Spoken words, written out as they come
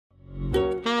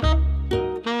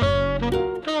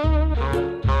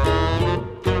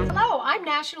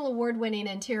National Award-winning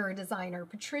interior designer,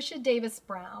 Patricia Davis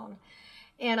Brown,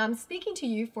 and I'm speaking to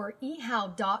you for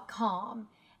ehow.com.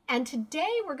 And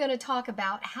today we're going to talk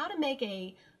about how to make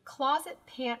a closet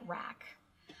pant rack.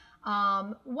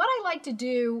 What I like to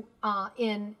do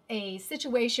in a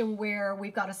situation where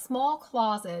we've got a small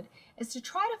closet is to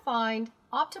try to find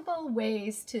optimal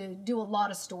ways to do a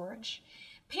lot of storage.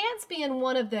 Pants being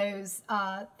one of those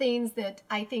things that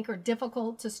I think are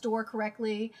difficult to store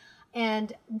correctly,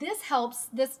 and this helps.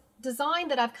 This design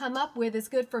that I've come up with is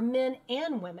good for men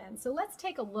and women. So let's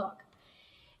take a look.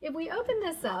 If we open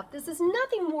this up, this is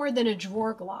nothing more than a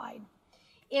drawer glide.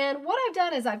 And what I've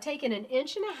done is I've taken an 1.5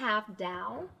 inch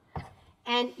dowel,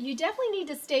 and you definitely need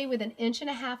to stay with an 1.5 inch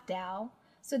dowel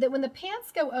so that when the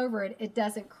pants go over it, it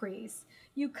doesn't crease.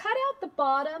 You cut out the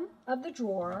bottom of the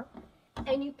drawer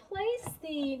and you place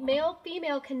the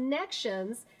male-female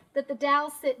connections that the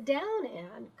dowels sit down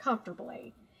in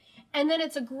comfortably. And then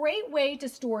it's a great way to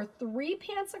store 3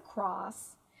 pants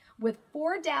across with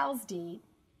 4 dowels deep,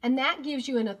 and that gives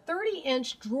you in a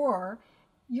 30-inch drawer,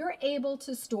 you're able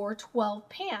to store 12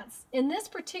 pants. In this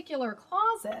particular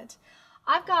closet,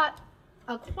 I've got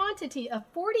a quantity of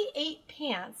 48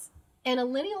 pants and a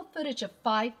lineal footage of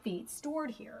 5 feet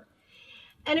stored here.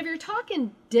 And if you're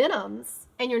talking denims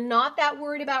and you're not that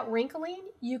worried about wrinkling,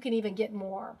 you can even get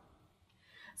more.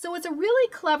 So it's a really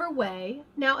clever way.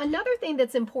 Now, another thing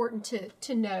that's important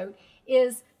to note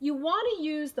is you want to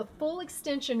use the full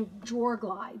extension drawer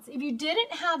glides. If you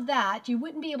didn't have that, you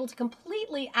wouldn't be able to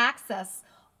completely access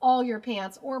all your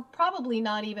pants, or probably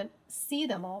not even see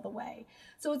them all the way.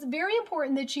 So it's very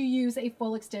important that you use a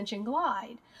full extension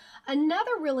glide.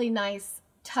 Another really nice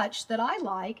touch that I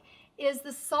like is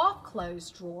the soft close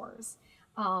drawers.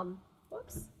 You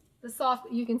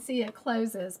can see it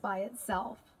closes by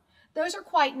itself. Those are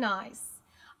quite nice.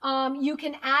 You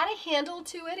can add a handle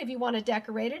to it if you want to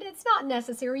decorate it. It's not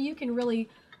necessary. You can really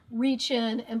reach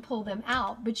in and pull them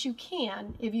out, but you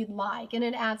can if you'd like, and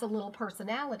it adds a little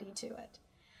personality to it.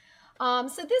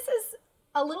 So this is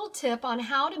a little tip on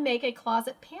how to make a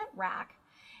closet pant rack.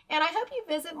 And I hope you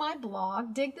visit my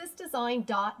blog,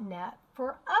 digthisdesign.net,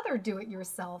 for other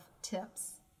do-it-yourself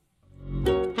tips.